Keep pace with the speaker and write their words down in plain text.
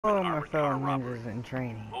Hello my fellow ninjas in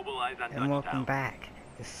training, and welcome back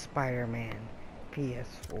to Spider-Man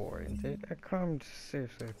PS4. And did I come to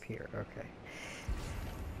seriously appear? Okay.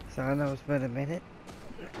 So I know it's been a minute,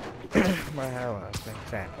 but I had a lot of things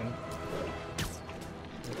happen.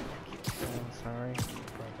 Sorry.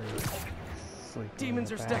 Probably sleeping.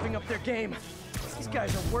 Demons are stepping up their game. These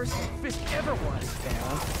guys are worse than Fisk ever was.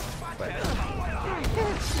 Down. But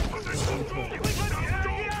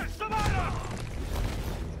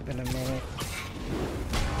it's been a minute.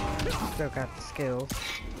 Still got the skills.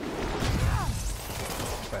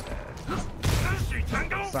 But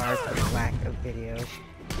sorry for the lack of videos.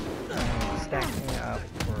 I'm stacking it up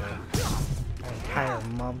for an entire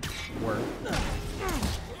month's worth.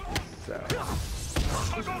 So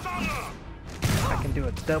I can do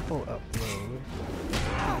a double upload.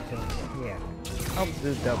 Yeah, I'll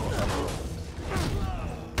do double upload.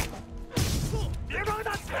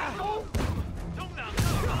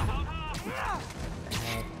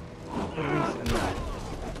 At least enough.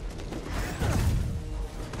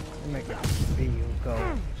 Make a video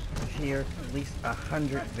go here at least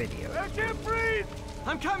 100 videos. I can't breathe!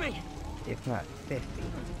 I'm coming! If not 50.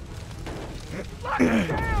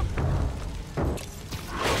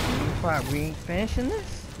 What, we ain't finishing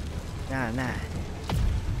this? Nah.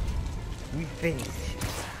 We finished.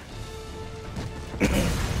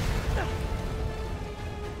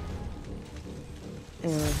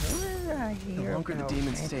 The longer the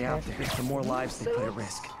demons stay out there, the more lives they put at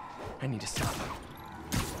risk. I need to stop them.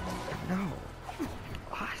 No.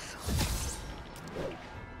 Awesome.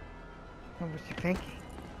 What was you thinking?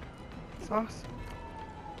 It's awesome.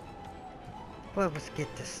 But let's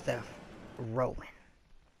get this stuff rolling.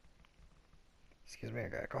 Excuse me, I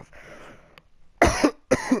got a cough.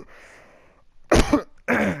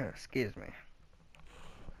 Excuse me.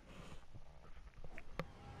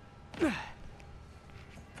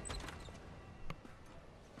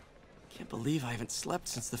 Can't believe I haven't slept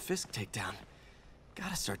since the Fisk takedown.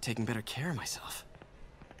 Gotta start taking better care of myself.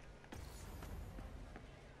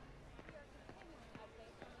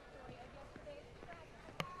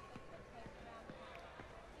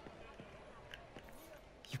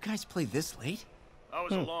 You guys play this late? I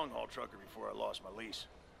was a long-haul trucker before I lost my lease.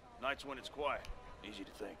 Nights when it's quiet. Easy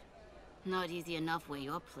to think. Not easy enough where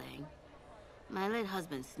you're playing. My late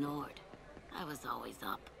husband snored. I was always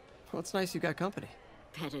up. Well, it's nice you got company.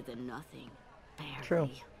 Better than nothing. Barely. True.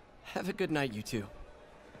 Have a good night, you two.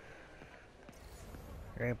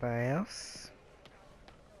 Anybody else?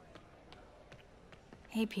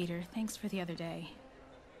 Hey Peter, thanks for the other day.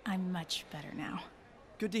 I'm much better now.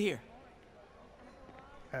 Good to hear.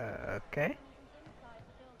 Okay.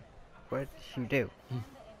 What did you do?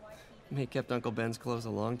 May kept Uncle Ben's clothes a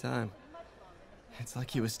long time. It's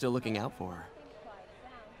like he was still looking out for her.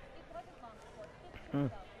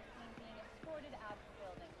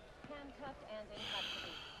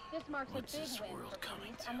 This marks What's a big this win world for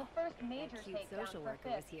coming police to? and the first major That cute takedown social for worker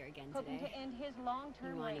was Fisk, here again hoping today. to end his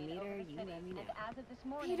long-term You want to reign meet over her? the You city. let me know. And as of this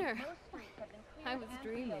morning, Peter! most streets have been cleared I was and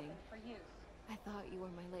dreaming. reopened for use. I thought you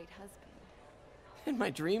were my late husband. In my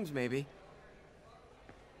dreams, maybe.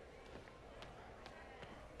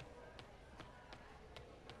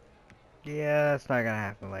 Yeah, that's not gonna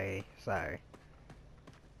happen, lady. Sorry.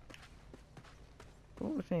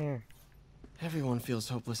 What was in here? Everyone feels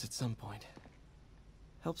hopeless at some point.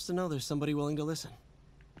 Helps to know there's somebody willing to listen.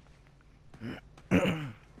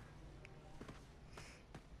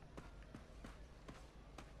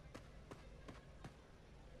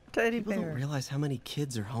 Teddy People bear. don't realize how many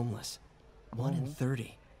kids are homeless. 1 in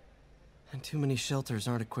 30. And too many shelters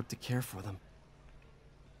aren't equipped to care for them.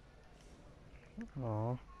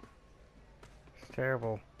 Aw. It's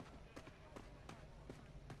terrible.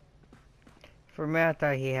 For me, I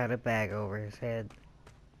thought he had a bag over his head.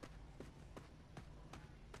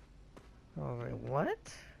 I was like, what?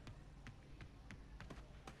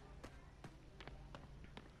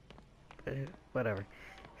 Whatever.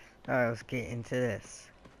 Alright, let's get into this.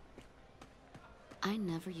 I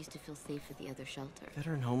never used to feel safe at the other shelter.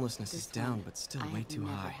 Veteran homelessness is This down, one, but still I way have too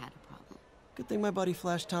never high. had a problem. Good thing my buddy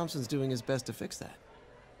Flash Thompson's doing his best to fix that.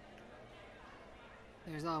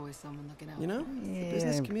 There's always someone looking out. You know, Yeah, the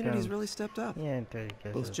business and community's because- really stepped up. Yeah, until he gets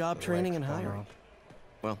Both his job legs training and falling hiring. off.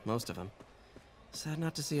 Well, most of them. Sad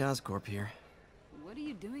not to see Oscorp here. What are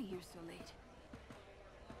you doing here so late?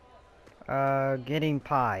 Getting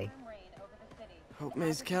pie. Hope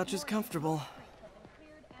May's couch is comfortable.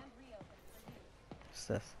 What's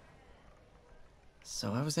this?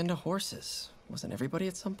 So I was into horses. Wasn't everybody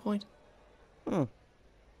at some point? Hmm.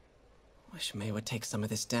 Wish May would take some of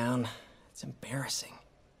this down. It's embarrassing.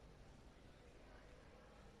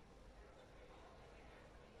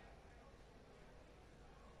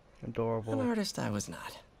 Adorable. An artist I was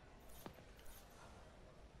not.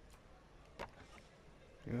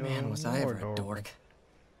 Man, was I ever a dork.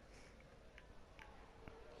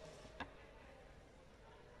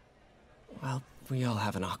 Well, we all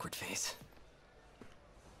have an awkward phase.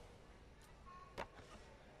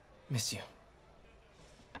 Miss you.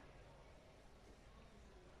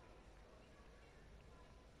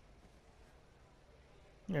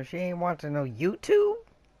 No, she ain't watching no YouTube?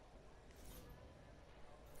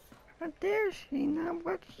 How dare she not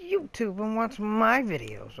watch YouTube and watch my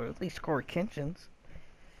videos, or at least Corey Kenshin's.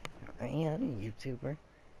 Yeah, I'm a YouTuber.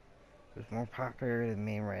 Who's more popular than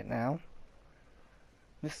me right now.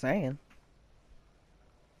 Just saying.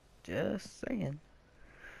 Just saying.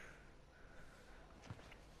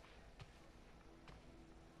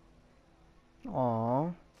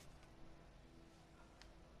 Aww.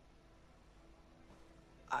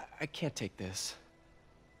 I can't take this.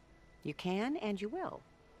 You can, and you will.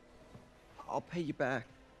 I'll pay you back.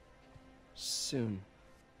 Soon.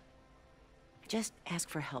 Just ask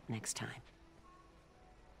for help next time.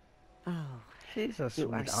 Oh, She's a sweet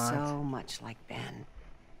you are aunt. so much like Ben.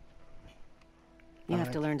 You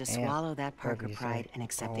have to learn to swallow that Parker pride and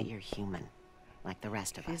accept that you're human, like the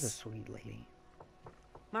rest of She's a us. sweet lady.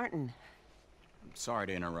 Martin. I'm sorry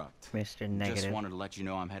to interrupt. Mr. Negative. Just wanted to let you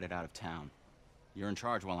know I'm headed out of town. You're in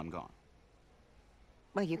charge while I'm gone.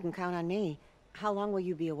 Well, you can count on me. How long will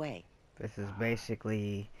you be away? This is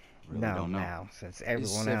basically Really no don't know. now, since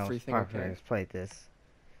everyone else everything Parker okay? has played this.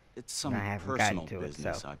 It's some I haven't personal gotten to it,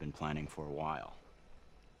 business so. I've been planning for a while.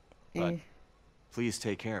 Eh, But please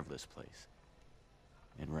take care of this place.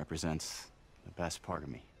 It represents the best part of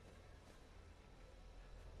me.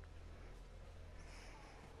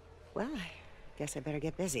 Well, I guess I better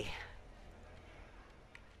get busy.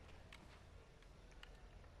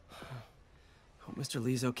 Hope Mr.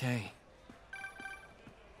 Lee's okay.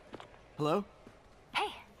 Hello? Hey,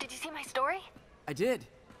 did you see my story? I did.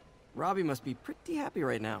 Robbie must be pretty happy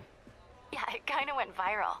right now. Yeah, it kind of went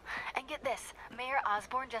viral. And get this, Mayor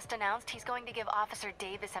Osborn just announced he's going to give Officer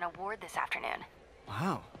Davis an award this afternoon.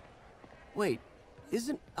 Wow. Wait,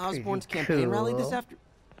 isn't Osborn's Pretty campaign rally this cool. after?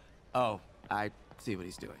 Oh, I see what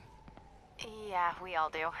he's doing. Yeah, we all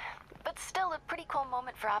do. But still a pretty cool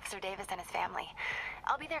moment for Officer Davis and his family.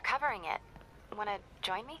 I'll be there covering it. Wanna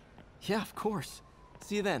join me? Yeah, of course.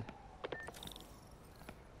 See you then.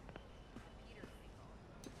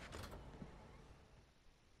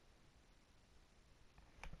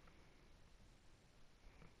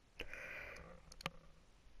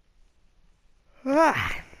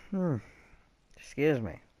 Ah, excuse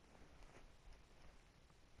me.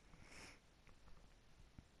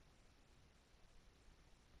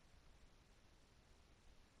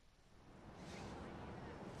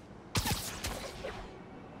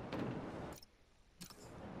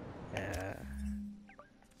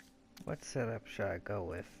 What setup should I go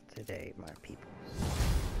with today, my peoples?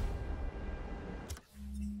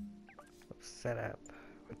 What setup?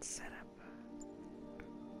 What setup?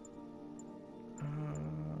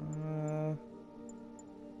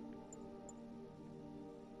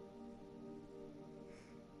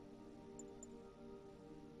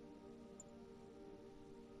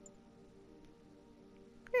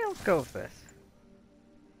 Yeah, let's go with this.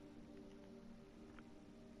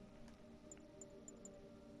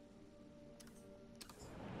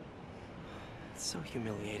 It's so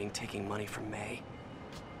humiliating taking money from May.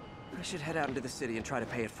 I should head out into the city and try to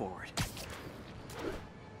pay it forward.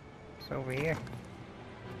 It's over here.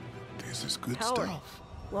 This is good Howard, stuff.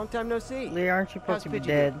 long time no see. Lee, aren't you supposed How's to be Pidgey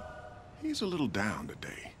dead? doing? He's a little down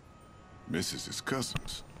today. Misses his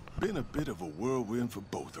cousins. Been a bit of a whirlwind for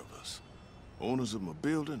both of us. Owners of my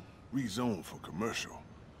building rezoned for commercial.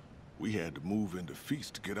 We had to move into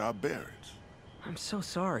Feast to get our bearings. I'm so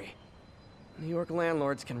sorry. New York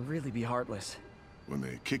landlords can really be heartless. When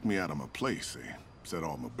they kicked me out of my place, they set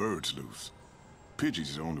all my birds loose.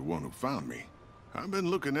 Pidgey's the only one who found me. I've been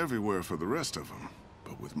looking everywhere for the rest of them,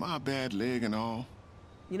 but with my bad leg and all...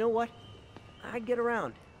 You know what? I'd get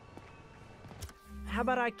around. How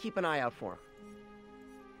about I keep an eye out for him?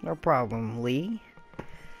 No problem, Lee.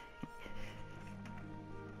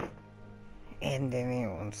 And did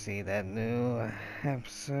anyone see that new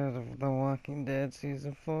episode of The Walking Dead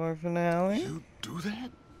Season 4 finale? You do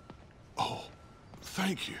that? Oh,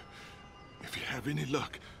 thank you. If you have any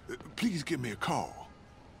luck, please give me a call.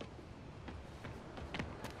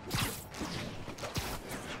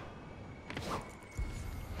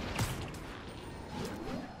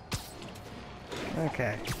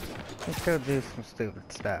 Okay, let's go do some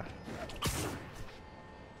stupid stuff.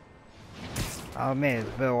 I'll admit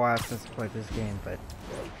it's been a while since I played this game, but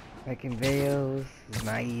Making videos is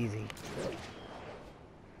not easy.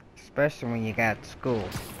 Especially when you got school.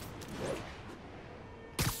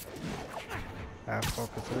 I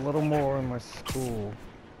focus a little more on my school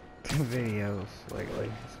videos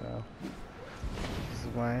lately, so this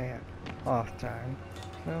is my off time.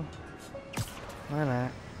 So why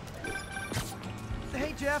not?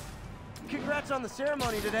 Hey Jeff, congrats on the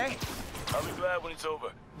ceremony today. I'll be glad when it's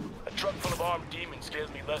over. A truck full of armed demons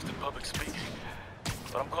scares me less than public speaking.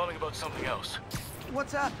 But I'm calling about something else.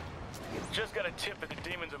 What's up? Just got a tip that the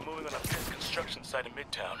demons are moving on a Fisk construction site in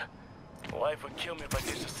Midtown. My wife would kill me if I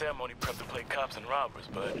ditched the ceremony prep to play cops and robbers,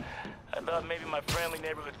 but I thought maybe my friendly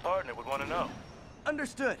neighborhood partner would want to know.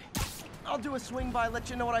 Understood. I'll do a swing by, let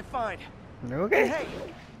you know what I find. Okay. Hey,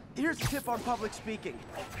 here's a tip on public speaking.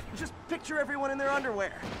 Just picture everyone in their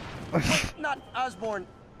underwear. Wait, not Osborne.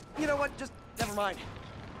 You know what? Just never mind.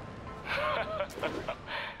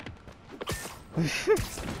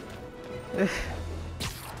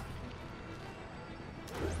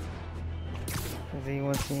 Does he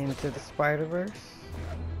want you into the Spider-Verse?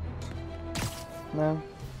 No?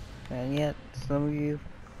 And yet, some of you,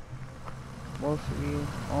 most of you,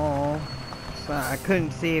 oh, so I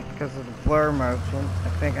couldn't see it because of the blur motion. I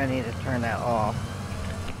think I need to turn that off.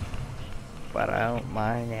 But I don't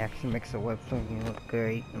mind. It actually makes the web swinging look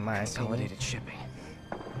great in my Consolidated opinion. shipping.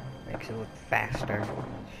 Makes it look faster.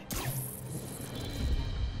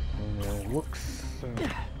 And the looks.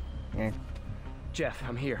 Yeah. Jeff,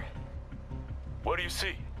 I'm here. What do you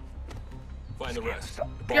see? Find the rest.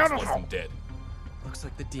 The boss wants them dead. Looks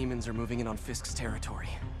like the demons are moving in on Fisk's territory.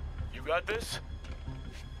 You got this?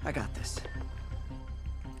 I got this.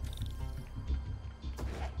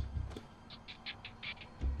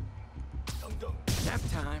 Nap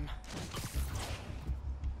time.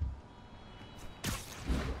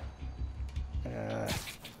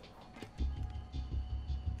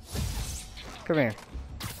 Come here.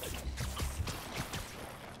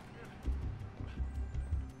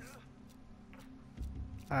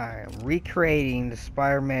 Alright, recreating the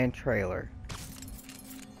Spider-Man trailer.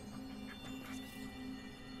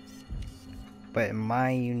 But in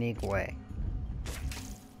my unique way.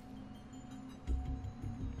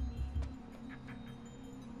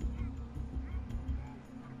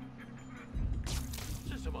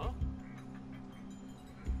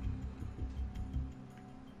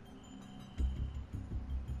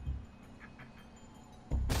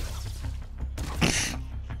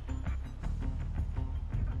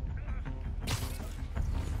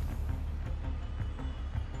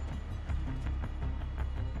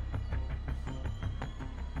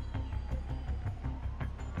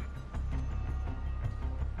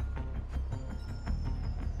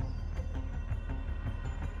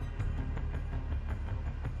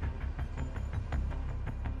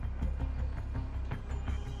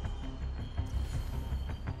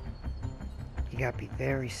 You gotta be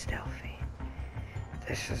very stealthy.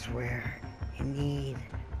 This is where you need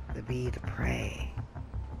to be the prey.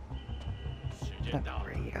 Not the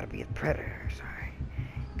prey, you gotta be the predator, sorry.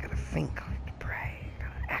 You gotta think like the prey. You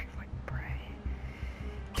gotta act like the prey.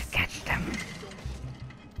 To catch them.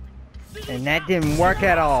 And that didn't work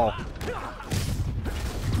at all.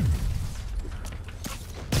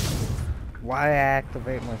 Why I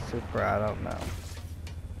activate my super, I don't know.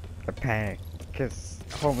 I panicked, because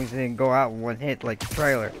homies didn't go out in one hit like the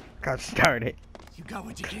trailer got started. You got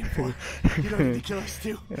what you came for. You don't need to kill us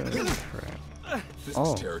too.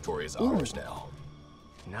 Fisk's territory is ours now.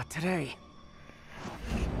 Not today.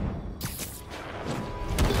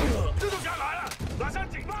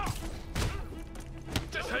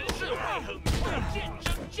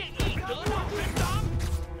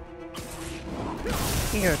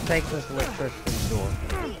 Here, take this electricity door.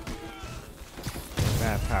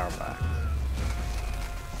 Got a power box.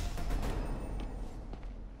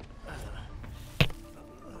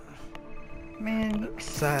 Man, you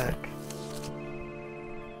suck.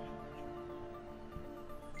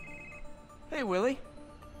 Hey, Willie.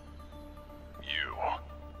 You.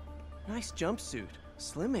 Nice jumpsuit.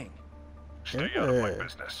 Slimming. Stay out of my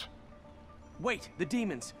business. Wait, the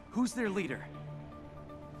demons. Who's their leader?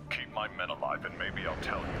 Keep my men alive and maybe I'll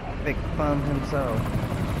tell you. Big Fun himself.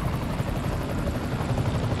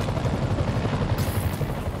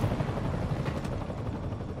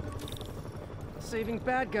 Saving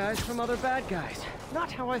bad guys from other bad guys.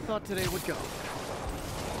 Not how I thought today would go.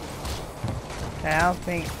 I don't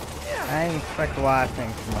think... I didn't expect a lot of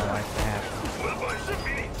things from my life to happen.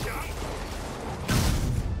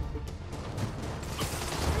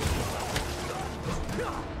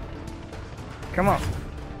 Come on.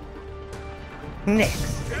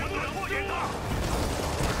 Next.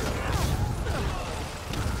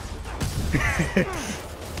 Wow!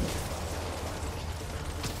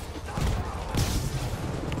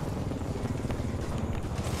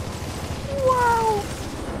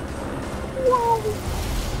 Whoa!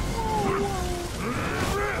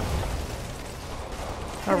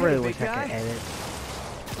 I really wish I could edit.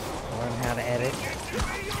 Learn how to edit.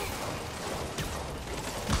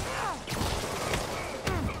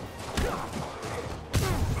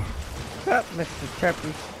 Up, Mr.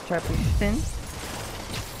 Trappyston.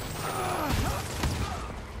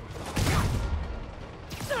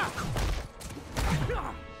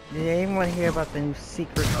 Did anyone hear about the new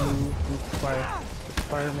secret move with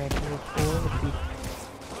Spider-Man 4 with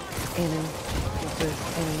the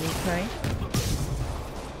enemy type?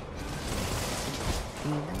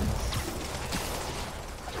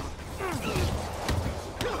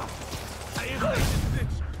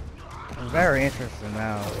 I'm very interested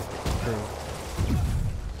now, if it's true.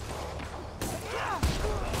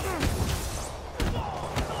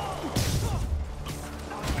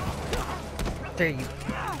 There you go.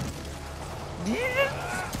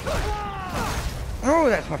 Oh,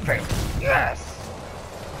 that's my favorite. Yes!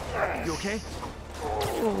 You okay?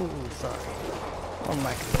 Oh, sorry. Oh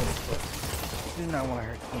my goodness. Do not want to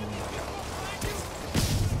hurt any of y'all.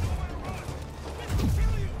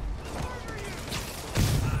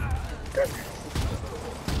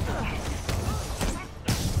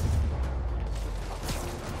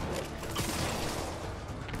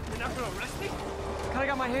 You're not gonna arrest me? Kinda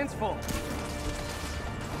got my hands full.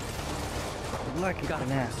 Lucky for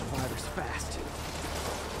now. Survivors fast.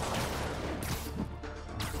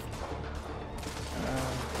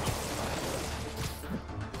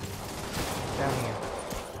 Down here.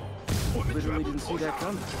 Literally didn't see that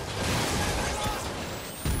coming.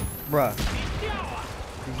 Bruh.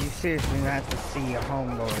 Did you seriously not to see your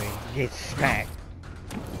homeboy get smacked?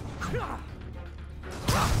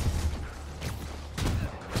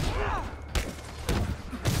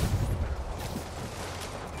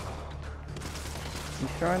 You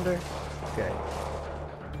surrender? Good.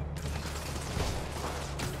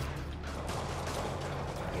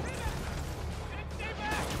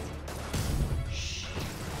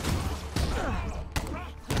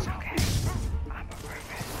 It's okay. I'm a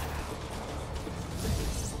perfect.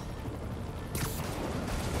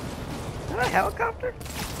 Is that a helicopter?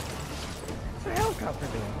 What's a helicopter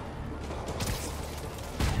doing?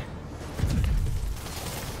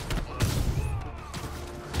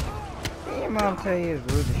 Did your mom tell you to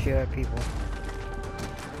rude the shit out of people?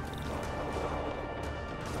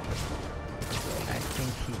 I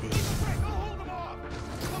think she did.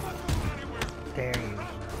 Dare you.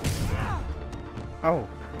 Oh,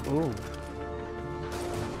 ooh.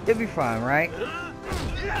 You'll be fine, right?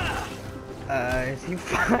 Is he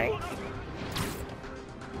fine?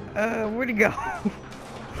 Where'd he go?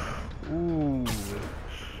 Ooh.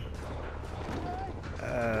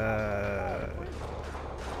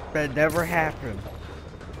 That never happened.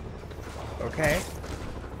 Okay?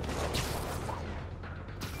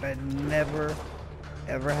 That never,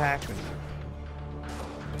 ever happened.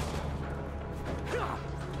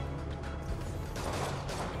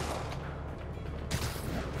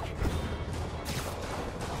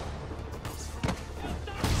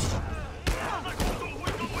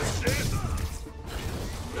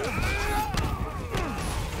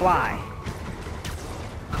 Fly.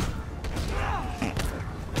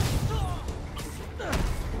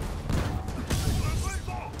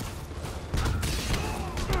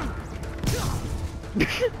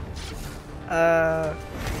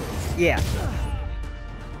 Yeah.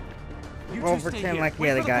 We'll pretend like the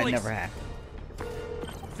other guy never happened.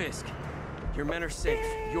 Fisk, your men are safe.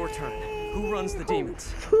 Your turn. Who runs the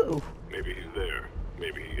demons? Maybe he's there.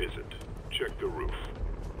 Maybe he isn't. Check the roof.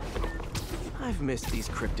 I've missed these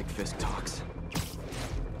cryptic Fisk talks.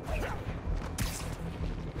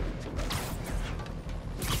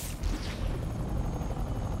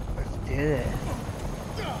 Let's do it.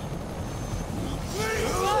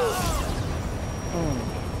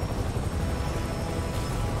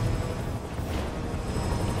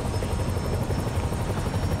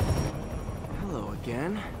 Hello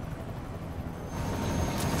again.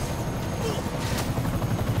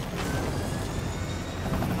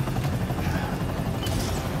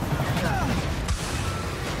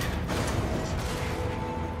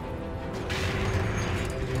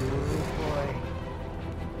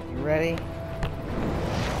 Ready?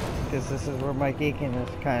 Because this is where my geekiness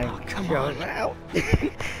kind of shows out.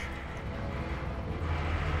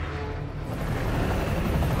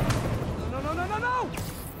 No!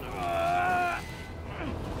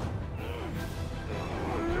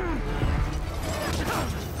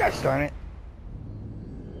 Gosh darn it.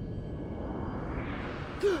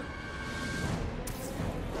 He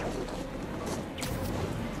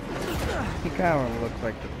kind of looks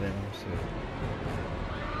like the Venom suit.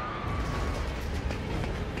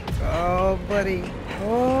 Oh, buddy.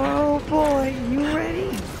 Oh, boy. You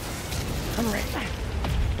ready? I'm ready.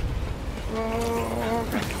 Oh.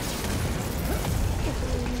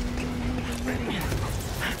 Ready.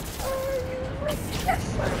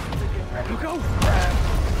 You go.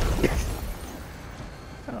 Yes.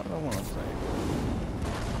 I don't know what I'm saying.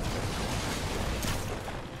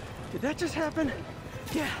 Did that just happen?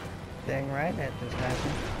 Yeah. Dang right, that just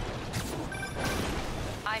happened.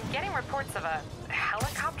 I'm getting reports of a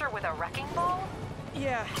helicopter with a wrecking ball.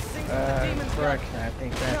 Yeah, things with the demons. Correction, I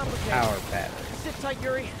think that's a power battery. Sit tight,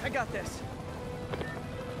 Yuri. I got this.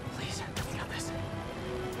 Please, we got this.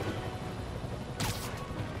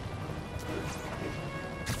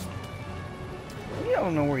 You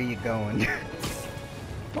don't know where you're going.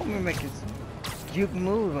 Don't me make this juke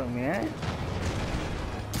move on me, eh?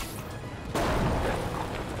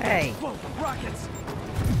 Hey! Whoa, rockets!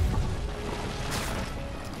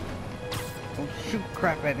 Don't shoot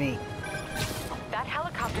crap at me. That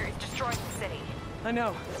helicopter is destroying the city. I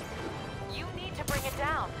know. You need to bring it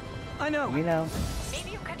down. I know. We know. Maybe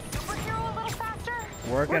you could superhero a little faster?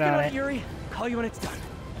 Working on it. Yuri. Call you when it's done.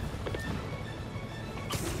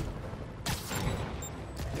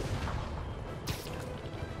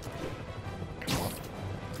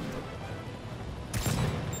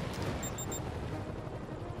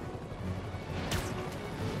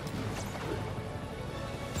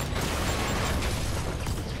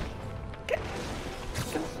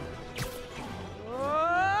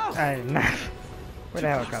 I did not. Where'd the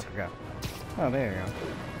helicopter go? Oh, there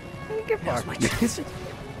you go. Get far.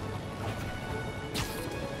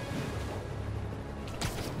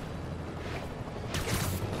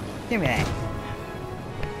 Give me that.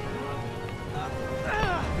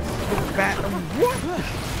 What?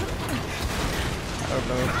 Oh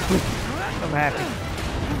no. I'm happy.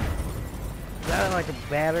 Is that like a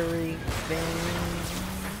battery thing?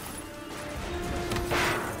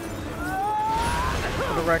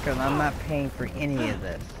 For the record, I'm not paying for any of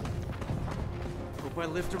this. Hope I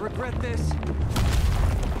live to regret this.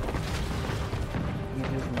 You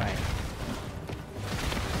just might.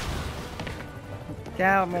 Get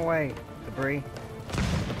out of my way, debris.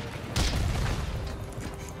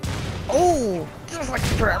 Oh! Just like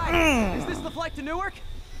a trap. Is this the flight to Newark?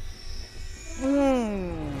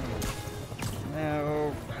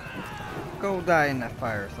 No. Go die in that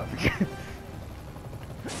fire or something.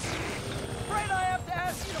 Afraid I have to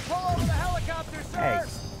ask you to pull over the helicopter, sir. Hey.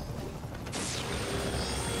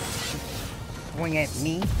 Swing at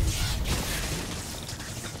me.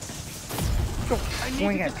 Go swing I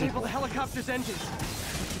need to at disable people. the helicopter's engines.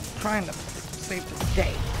 Trying to save the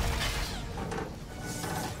day.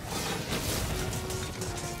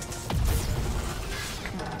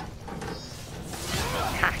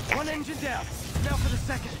 One engine down. Now for the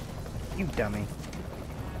second. You dummy.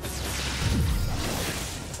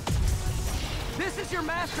 This is your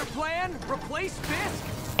master plan? Replace Fisk?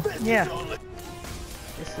 Yeah.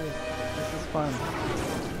 This is fun.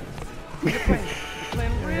 You're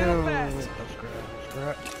playing real fast.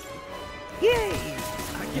 Scrap. Yay!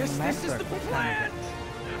 I guess this is the plan.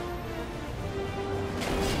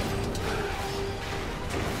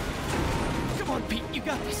 Come on, Pete. You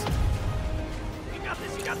got this. You got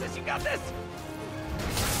this. You got this. You got this.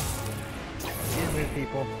 Excuse me,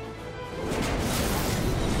 people.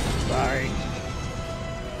 Sorry.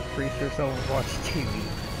 Pretty sure someone watched TV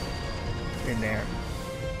in there.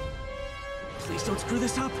 Please don't screw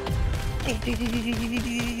this up.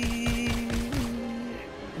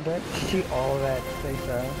 Don't shoot all that face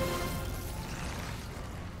out.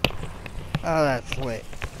 Oh, that's lit.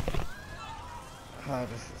 Oh,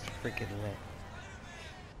 this is freaking lit.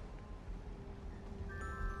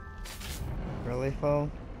 Really,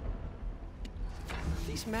 phone?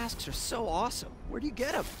 These masks are so awesome. Where do you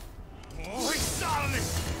get them? Oh, we saw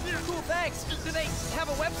this. Cool, thanks. Do they have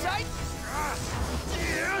a website?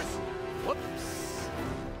 Yes. Whoops.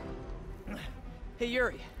 Hey,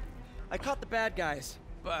 Yuri. I caught the bad guys,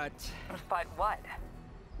 but... But what?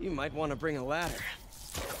 You might want to bring a ladder.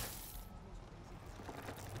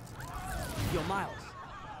 Yo, Miles.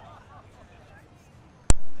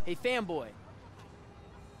 Hey, fanboy.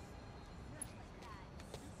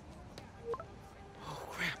 Oh,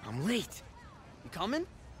 crap, I'm late. You coming?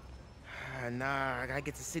 Nah, I gotta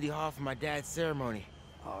get to City Hall for my dad's ceremony.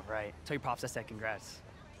 All right. Tell your pops I said congrats.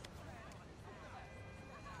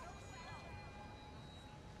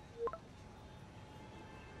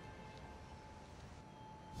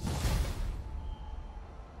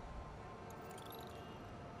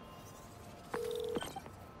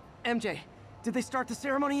 MJ, did they start the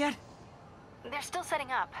ceremony yet? They're still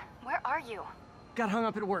setting up. Where are you? Got hung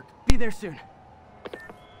up at work. Be there soon.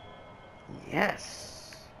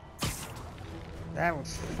 Yes. That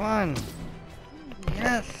was fun.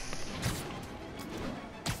 Yes.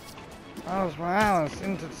 Miles Morales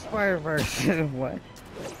into the Spider-Verse. What?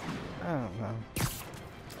 I don't know.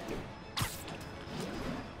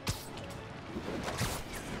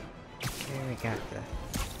 Okay, we got this.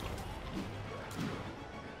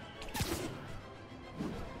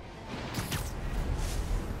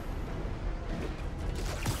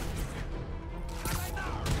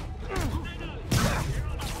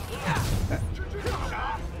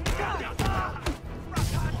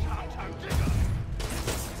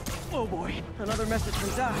 Oh boy, another message from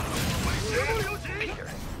Doc. Peter,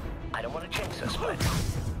 I don't want to jinx us, but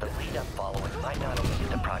the lead-up following might not only get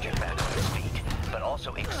the project back on its feet, but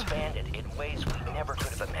also expand it in ways we never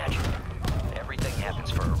could have imagined. Everything happens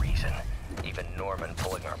for a reason, even Norman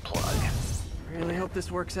pulling our plug. Really hope this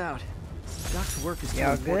works out. Doc's work is too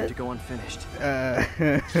important to go unfinished.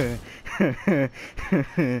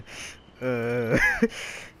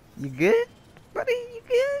 You good? Buddy, you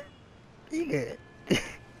good? You good?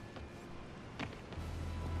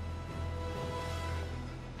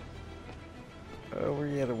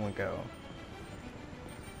 Where'd the other one go?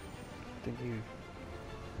 I think you...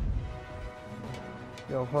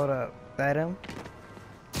 Yo, hold up. That him?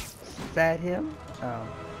 Is that him? Oh.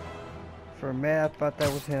 For a minute, I thought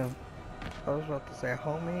that was him. I was about to say,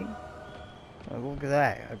 homie. Oh, look at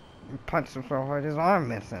that. I punched him so hard his arm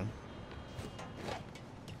missing.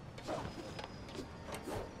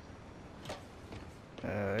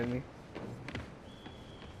 Any?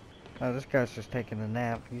 Oh, this guy's just taking a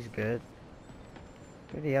nap. He's good.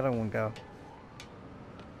 Where'd the other one go?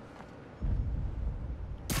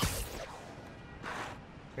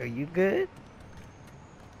 Are you good?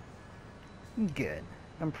 Good.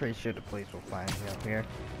 I'm pretty sure the police will find you up here.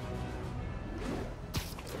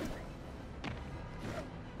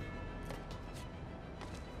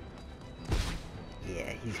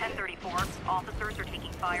 Yeah, he's 1034. Officers are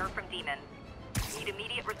taking fire from Demon. Need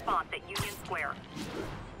immediate response at Union Square.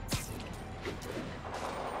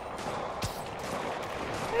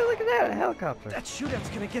 Hey, look at that, a helicopter. That shootout's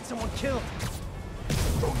gonna get someone killed.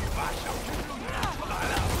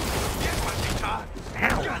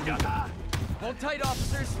 Ow. Hold tight,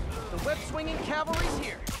 officers. The web-swinging cavalry's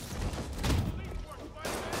here.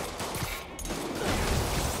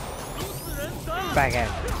 Back at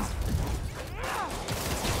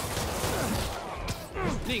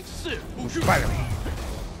Spider-Man.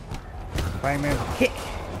 Spider-Man with a kick.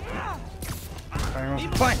 Spider-Man with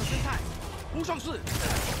a punch.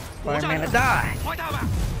 Spider-Man with a dive.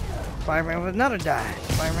 Spider-Man with another dive.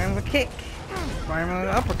 Spider-Man with a kick. Spider-Man with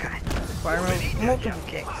an uppercut. Spider-Man with multiple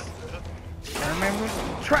kicks. Spider-Man with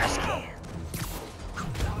a trash can.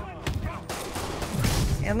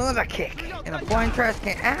 And another kick. And a flying trash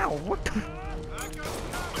can. Ow, what the?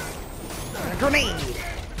 And a grenade.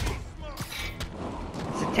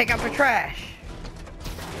 So take out the trash.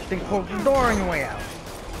 Then close the door on your way out.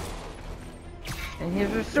 And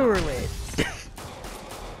here's the sewer lid.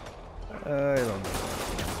 I don't know.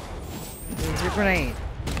 Here's your grenade.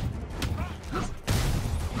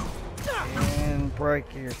 And break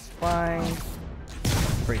your spine.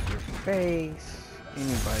 Break your face.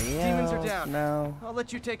 Anybody else? Demons are down. No. I'll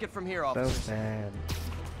let you take it from here, So officers. sad.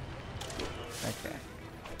 Okay.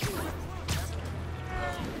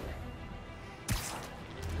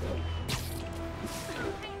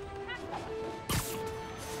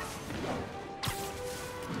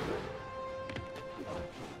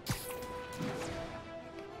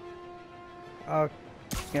 I'll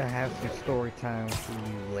gonna have some story time for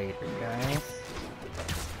you later, guys.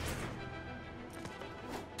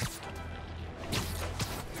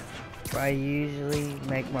 I usually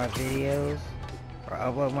make my videos or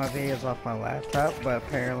upload my videos off my laptop, but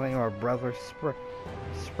apparently our brother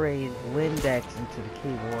sprayed Lindex into the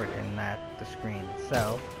keyboard and not the screen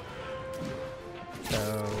itself.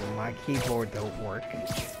 So my keyboard don't work.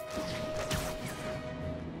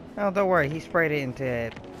 Oh, don't worry, he sprayed it into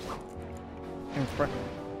it.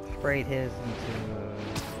 Sprayed his into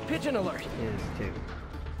Pigeon alert! His too.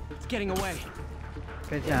 It's getting away.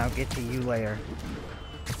 Pigeon, I'll get to you later.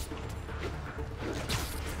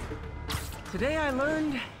 Today I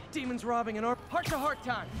learned demons robbing an heart-to-heart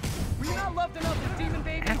time. Were you not loved enough as demon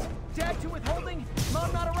babies? Dad too withholding?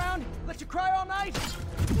 Mom not around? Let you cry all night?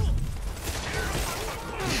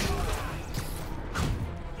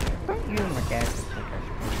 Don't you and my gas think I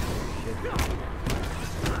should do shit.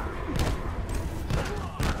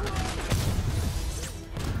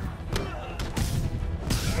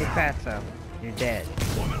 Hey, Fatso, you're dead.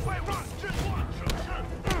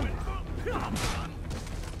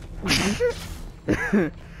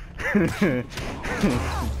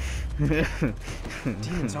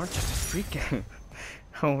 Demons aren't just a street gang.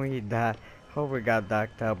 Oh, we died. Oh, we got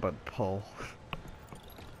knocked out by the pole.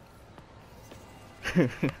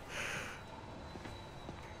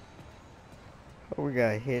 Oh, we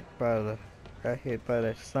got hit by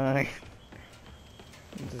the sign.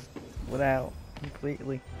 Just went out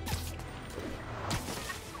completely.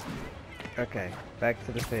 Okay, back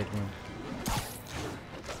to the pigeon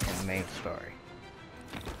and the main story.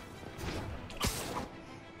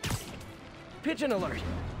 Pigeon alert!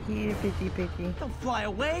 Here, Pidgey. Don't fly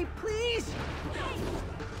away, please!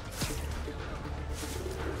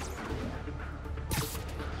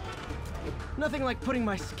 Nothing like putting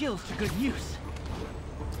my skills to good use.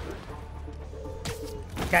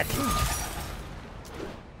 Got you.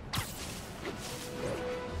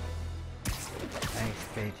 Nice,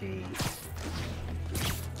 Pidgey.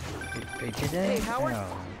 Hey, Howard.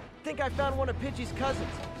 Think I found one of Pidgey's cousins.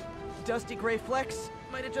 Dusty gray flecks.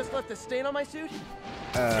 Might have just left a stain on my suit.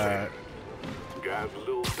 Guy's a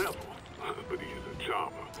little devil, but he's a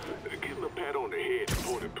charmer. Give him a pat on the head and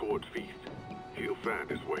point him towards Feast. He'll find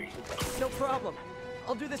his way. No problem.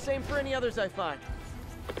 I'll do the same for any others I find.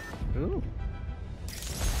 Ooh.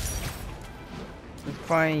 It's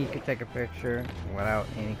fine, you can take a picture without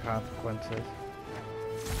any consequences.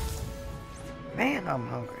 Man, I'm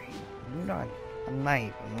hungry. I'm not even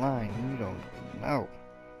lying. You don't know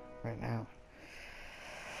right now.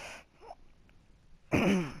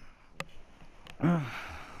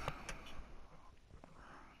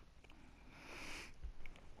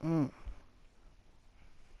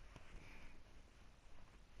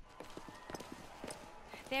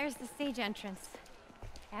 There's the stage entrance.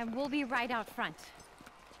 And we'll be right out front.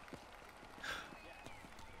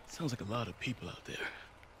 Sounds like a lot of people out there.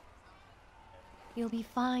 You'll be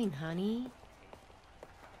fine, honey.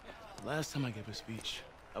 Last time I gave a speech,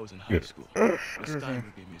 I was in high school. Miss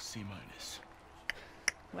Steinberg gave me a C-.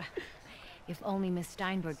 Well, if only Miss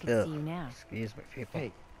Steinberg could see you now. Excuse me, people.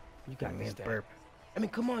 Hey, you got me a a burp. I mean,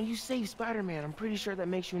 come on, you saved Spider-Man. I'm pretty sure that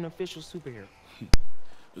makes you an official superhero.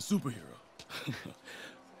 A superhero.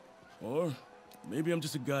 Or maybe I'm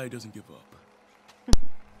just a guy who doesn't give up.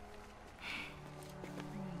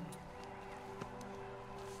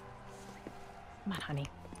 Come on, honey.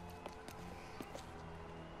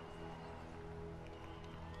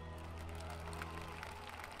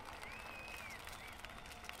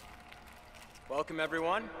 Welcome,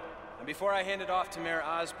 everyone. And before I hand it off to Mayor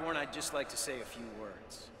Osborn, I'd just like to say a few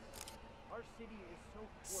words.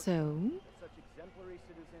 So?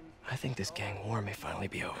 I think this gang war may finally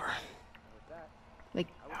be over. Like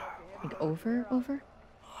over?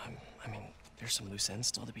 I mean, there's some loose ends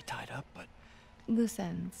still to be tied up, but... Loose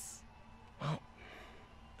ends? Well,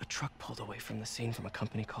 a truck pulled away from the scene from a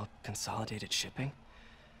company called Consolidated Shipping.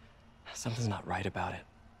 Something's not right about it.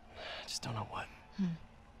 I just don't know what.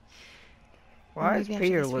 Why does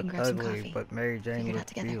Peter look ugly, but Mary Jane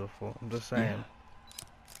looks beautiful? I'm just saying.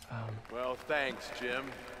 Yeah. Well, thanks, Jim.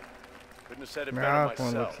 Couldn't have said it Mary better Osborn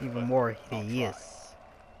myself. looks even more hideous.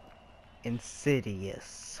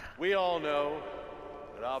 Insidious. We all know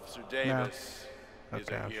that Officer Davis is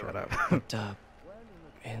Okay, a I'll hero. shut up. But,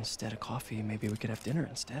 instead of coffee, maybe we could have dinner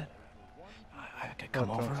instead. I could come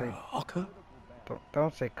over. I'll cook.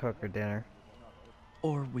 Don't say cook or dinner.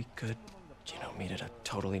 Or we could, meet at a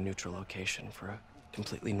totally neutral location for a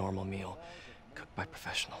completely normal meal, cooked by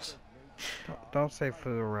professionals. Don't say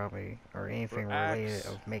food around me or anything related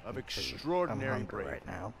of making of food. extraordinary I'm hungry bravery. right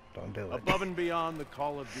now. Don't do it. Above and beyond the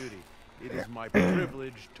call of duty, it is my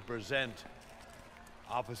privilege to present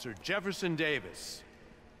Officer Jefferson Davis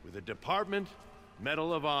with the Department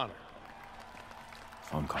Medal of Honor.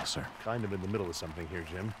 Phone call, sir. Kind of in the middle of something here,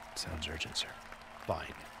 Jim. Sounds urgent, sir.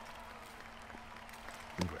 Fine.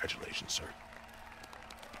 Congratulations, sir.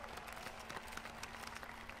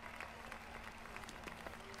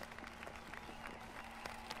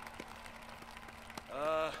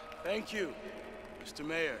 Thank you, Mr.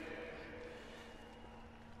 Mayor.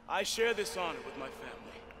 I share this honor with my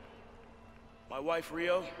family. My wife,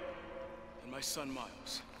 Rio, and my son,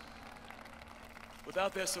 Miles.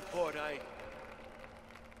 Without their support, I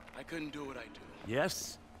couldn't do what I do.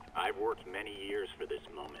 Yes? I've worked many years for this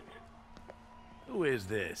moment. Who is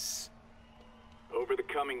this? Over the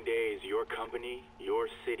coming days, your company, your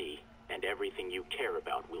city, and everything you care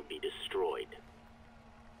about will be destroyed.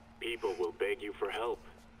 People will beg you for help,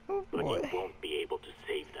 but you won't be able to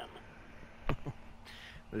save them.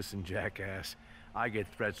 Listen, jackass. I get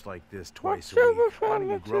threats like this twice a week. Why don't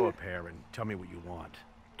you grow a pair and tell me what you want?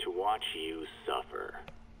 to watch you suffer.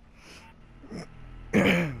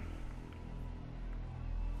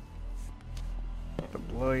 To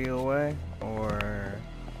blow you away, or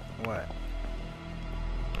what?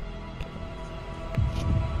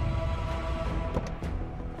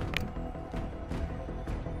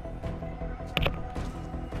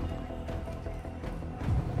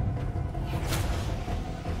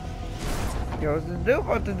 Yo, is the dude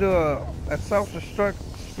about to do a self-destruct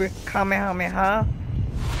Kamehameha?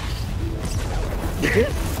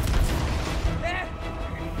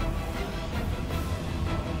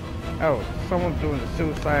 Oh, someone's doing the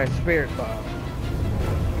suicide spirit bomb.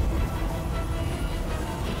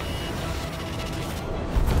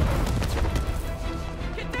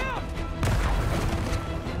 Get down!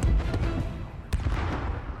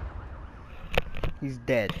 He's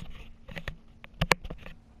dead.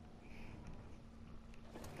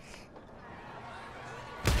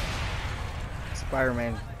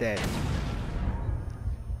 Spider-Man's dead.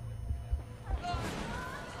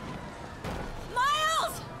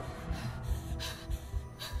 Miles!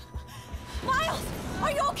 Miles!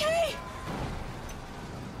 Are you okay?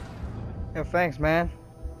 Yeah, thanks, man.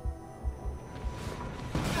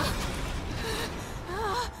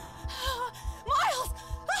 Miles!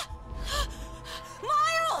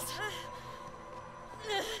 Miles!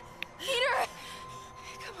 Peter!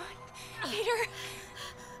 Come on, Peter.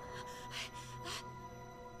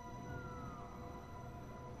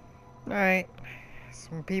 Alright.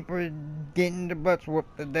 Some people are getting their butts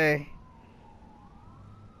whooped today.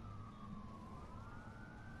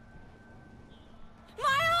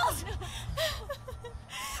 Miles!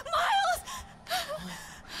 Miles!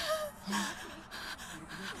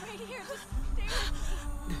 Right here, just stay with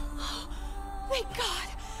me. Thank God.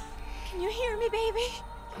 Can you hear me, baby?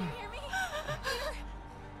 Can you hear me? Peter?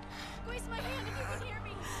 Squeeze my hand if you can hear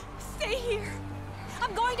me. Stay here.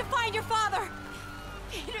 I'm going to find your father.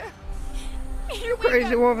 Peter. Peter, wake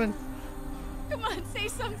Crazy up. woman. Come on, say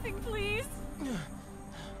something, please.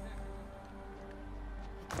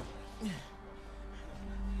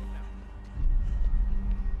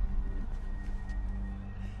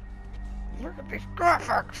 Look at these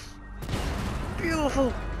graphics.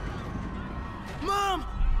 Beautiful. Mom!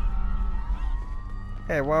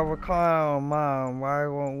 Hey, while we're calling Mom, why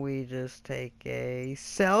won't we just take a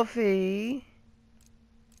selfie?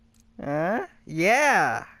 Huh?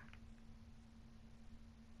 Yeah.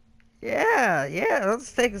 Yeah,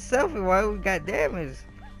 let's take a selfie while we got damage.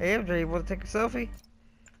 Hey, MJ, you want to take a selfie?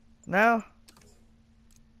 No?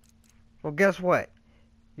 Well, guess what?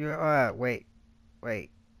 You're, wait.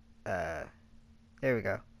 There we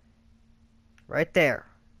go. Right there.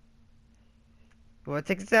 You want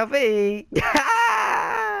to take a selfie?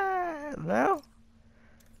 No?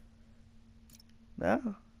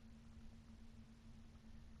 No?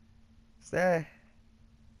 Is that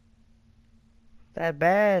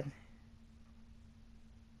bad?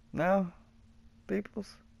 No?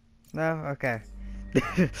 Peoples? No? Okay.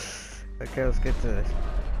 Okay, let's get to this.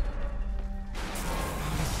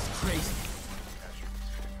 This is crazy.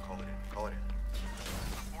 Call it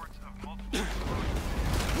in.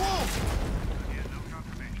 Whoa!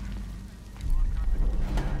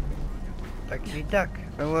 Duckity Duck.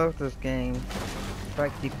 I love this game. In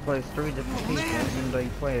fact, you can play as 3 different people, even though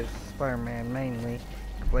you play as Spider-Man mainly.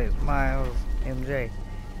 You play as Miles, MJ.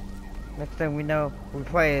 Next thing we know, we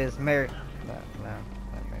play as Mary. No, not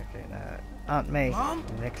Mary Jane. Aunt May. Mom?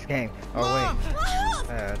 In the next game. Oh Mom!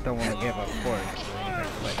 wait. Don't want to give up for it.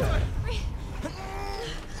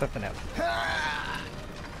 Something else.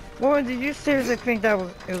 Lauren, did you seriously think it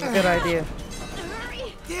was a good idea?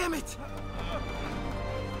 Damn it!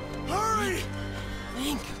 Hurry!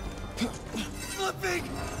 Think. Flipping!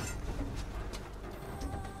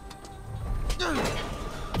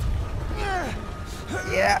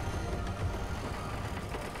 Yeah.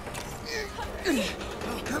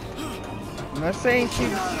 I'm not saying she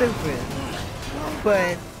was stupid,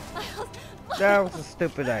 but that was a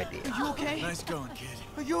stupid idea. Are you okay? Nice going, kid.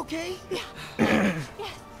 Are you okay? Yeah. Yes.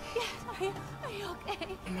 Are you okay?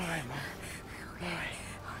 I'm alright, Mom. I'm alright.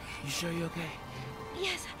 You sure you're okay?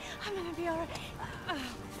 Yes, I'm gonna be alright.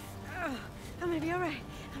 I'm gonna be alright.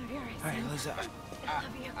 I'm gonna be alright. Alright, Lisa.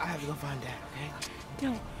 I have to go find Dad, okay?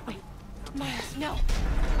 No, wait. Miles, no.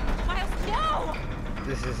 Miles, no!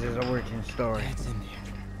 This is his origin story. Dad's in there.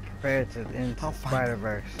 Compared to Into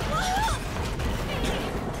Spider-Verse. Stay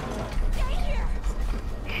here!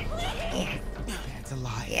 Please! Dad's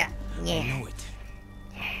alive. Yeah. I know it.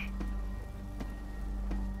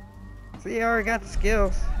 See, you already got the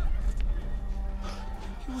skills.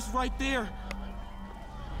 He was right there.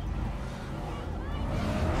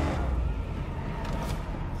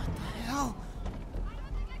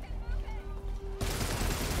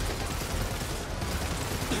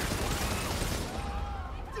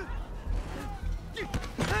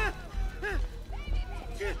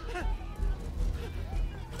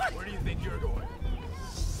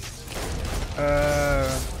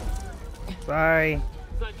 Sorry.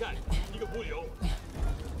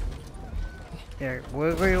 Yeah,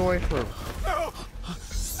 wiggle your way through.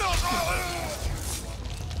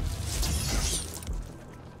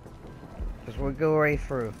 Just wiggle right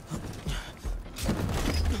through.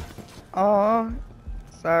 Oh,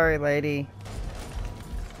 sorry, lady.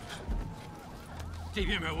 这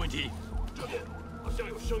边没有问题，这边好像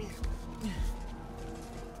有声音。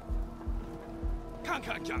看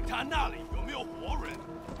看讲台那里有没有活人。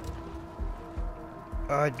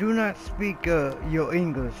I do not speak your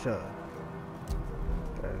English, sir.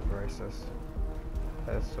 That is racist.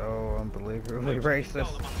 That's so unbelievably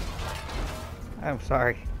racist. I'm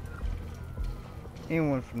sorry.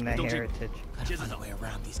 Anyone from that heritage. Gotta find a way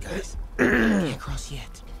around these guys. Can't cross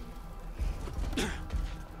yet.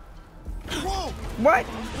 Whoa! What?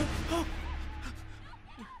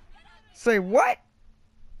 Say what?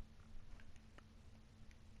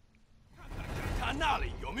 看那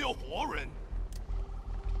里有没有活人。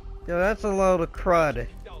 Yo, that's a load of crud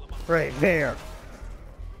right there.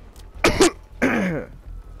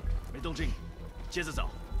 没动静，接着找。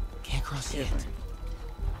 Can't cross yet.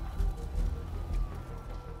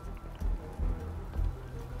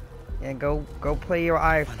 Yeah, go play your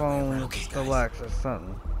iPhone Deluxe or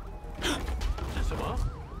something. 是什么？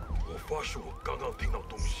我发誓，我刚刚听到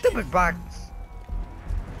东西。 Stupid box.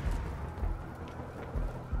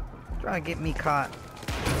 Trying to get me caught.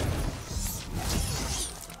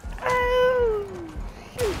 Oh,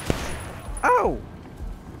 shoot. Oh.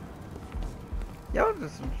 Y'all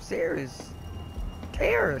just some serious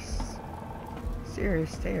terrorists.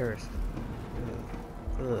 Serious terrorists.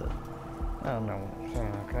 Ugh. I don't know what I'm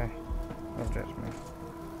saying, okay? Don't judge me.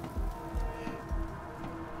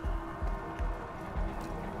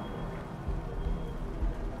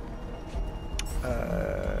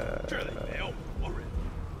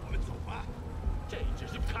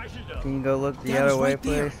 Can you go look the other way,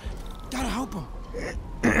 please? Gotta help him.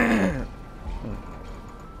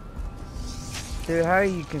 Dude, how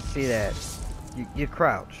you can see that? You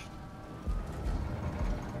crouch.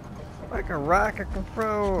 Like a rocket can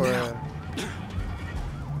throw, or...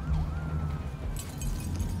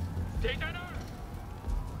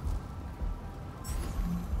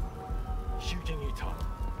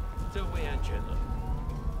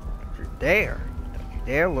 You're there. Don't you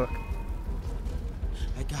dare look.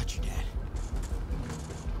 I got you, Dad.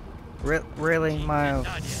 Really, Miles?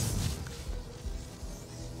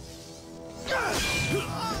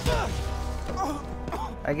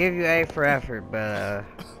 I give you A for effort, but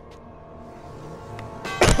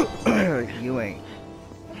you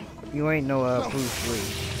ain't no Bruce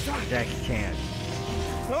Lee, Jackie Chan.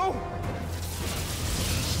 No.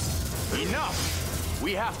 Enough.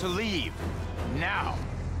 We have to leave now.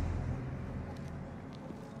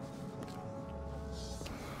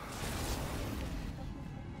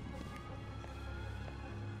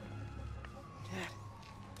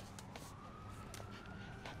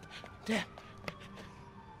 Dad.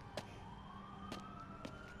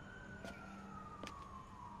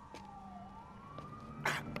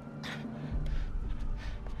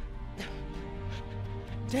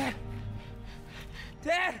 Dad.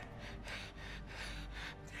 Dad.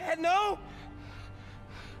 Dad, no.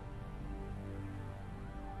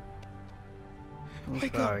 I'm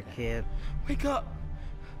sorry, kid. Wake up.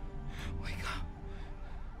 Wake up.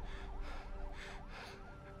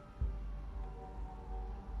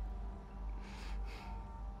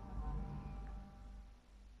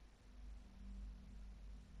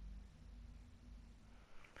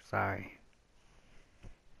 Sorry.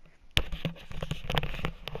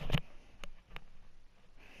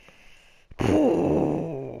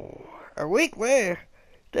 A week later,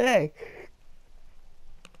 dang.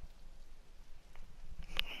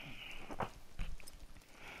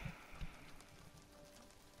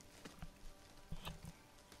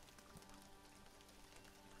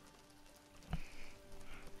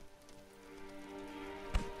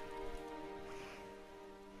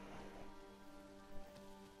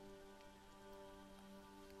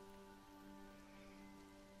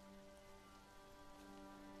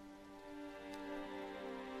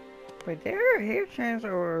 Wait, there a hair change,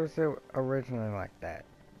 or was it originally like that?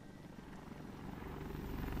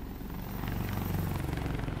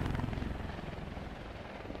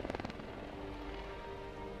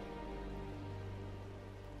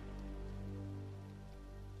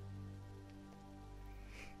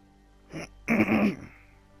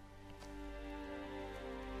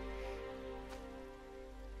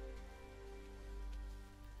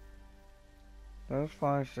 Those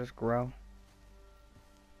flowers just grow.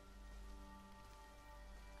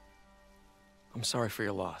 I'm sorry for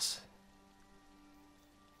your loss.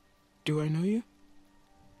 Do I know you?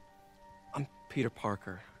 I'm Peter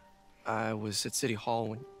Parker. I was at City Hall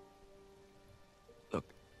when... Look,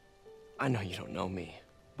 I know you don't know me,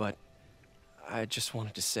 but I just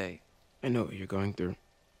wanted to say... I know what you're going through.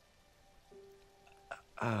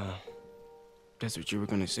 That's what you were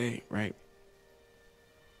gonna say, right?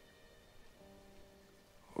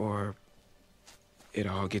 Or it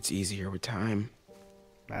all gets easier with time.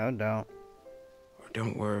 No, don't. Or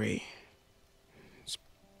don't worry.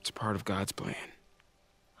 It's part of God's plan.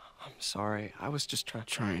 I'm sorry. I was just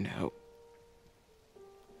trying to help.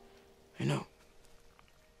 I know.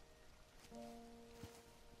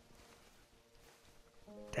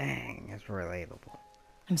 Dang, it's relatable.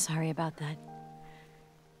 I'm sorry about that.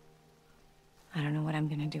 I don't know what I'm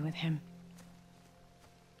gonna do with him.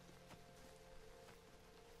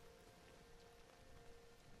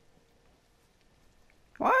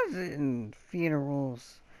 Why is it in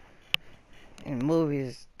funerals, in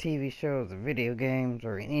movies, TV shows, or video games,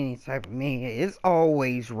 or in any type of media, it's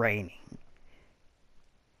always raining?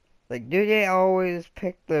 Like, do they always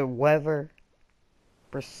pick the weather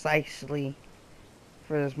precisely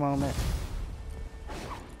for this moment?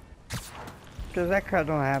 Because that crap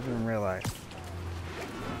don't happen in real life.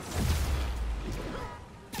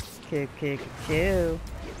 Kill.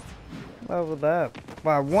 Leveled up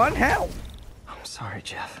by 1 health. I'm sorry,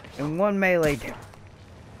 Jeff. And 1 melee down.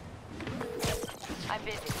 I'm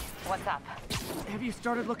busy. What's up? Have you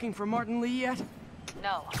started looking for Martin Lee yet?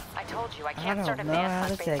 No, I told you I can't I start a don't know how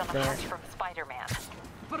manhunt to based take on a that. hunch from Spider-Man.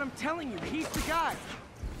 But I'm telling you, he's the guy.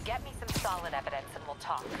 Get me some solid evidence and we'll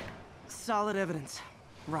talk. Solid evidence.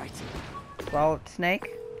 Right. Solid Snake?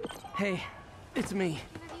 Hey, it's me.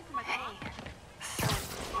 Hey, so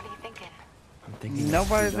what are you thinking? I'm thinking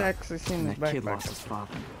nobody's actually seen this that kid backpack. lost his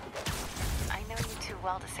father. I know you too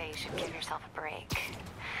well to say you should give yourself a break.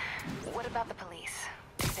 What about the police?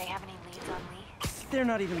 Do they have any leads on Lee? They're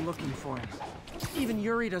not even looking for him. Even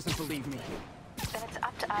Yuri doesn't believe me. Then it's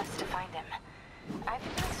up to us to find him. I've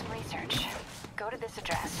been doing some research. Go to this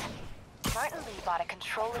address. Martin Lee bought a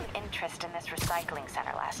controlling interest in this recycling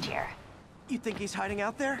center last year. You think he's hiding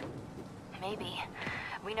out there? Maybe.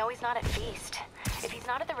 We know he's not at Feast. If he's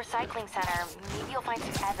not at the recycling center, maybe you'll find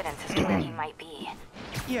some evidence as to where he might be.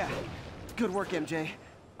 Yeah. Good work, MJ.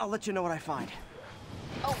 I'll let you know what I find.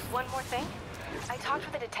 Oh, one more thing. I talked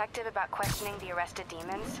with a detective about questioning the arrested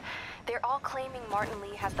demons. They're all claiming Martin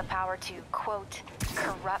Lee has the power to, quote,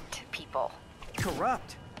 corrupt people.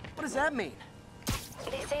 Corrupt? What does that mean?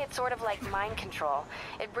 They say it's sort of like mind control.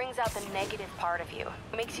 It brings out the negative part of you.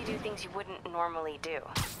 Makes you do things you wouldn't normally do.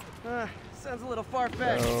 Sounds a little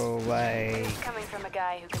far-fetched. So, like, Coming from a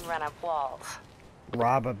guy who can run up walls.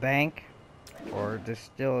 rob a bank? Or just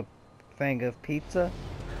steal a thing of pizza?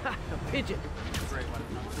 Ha! A pigeon. Great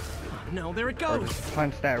one. No, there it Or goes. just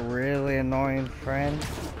punch that really annoying friend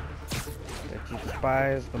that you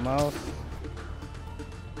despise the most?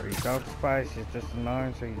 Or you don't despise, she's just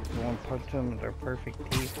annoying, so you just want to punch them with their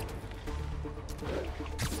perfect teeth?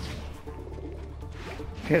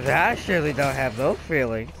 Because I surely don't have those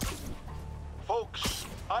feelings. Folks,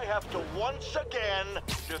 I have to once again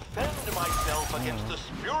defend myself against the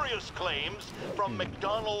spurious claims from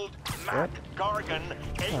McDonald Mac Gargan,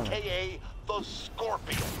 aka the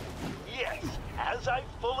Scorpion. Yes, as I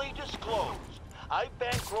fully disclosed, I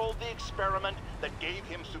bankrolled the experiment that gave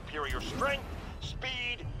him superior strength,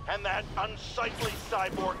 speed, and that unsightly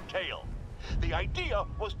cyborg tail. The idea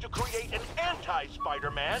was to create an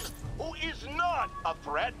anti-Spider-Man who is not a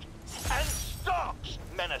threat and stops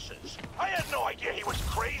menaces. I had no idea he was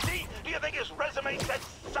crazy. Do you think his resume said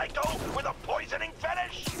psycho with a poisoning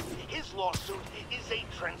fetish? His lawsuit is a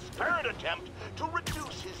transparent attempt to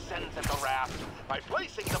reduce his sentence at the raft by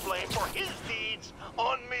placing the blame for his deeds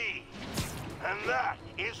on me. And that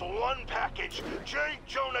is one package J.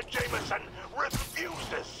 Jonah Jameson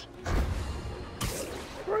refuses.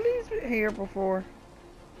 Were these here before?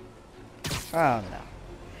 I don't know.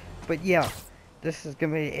 But yeah, this is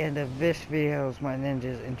gonna be the end of this video, my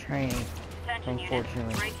ninjas in training,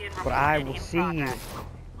 unfortunately. But I will see you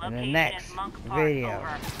in the next video.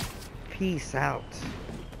 Peace out.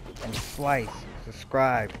 And slice,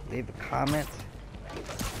 subscribe, leave a comment,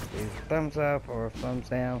 leave a thumbs up or a thumbs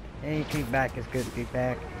down. Any feedback is good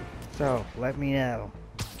feedback. So let me know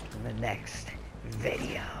in the next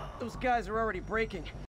video. Those guys are already breaking.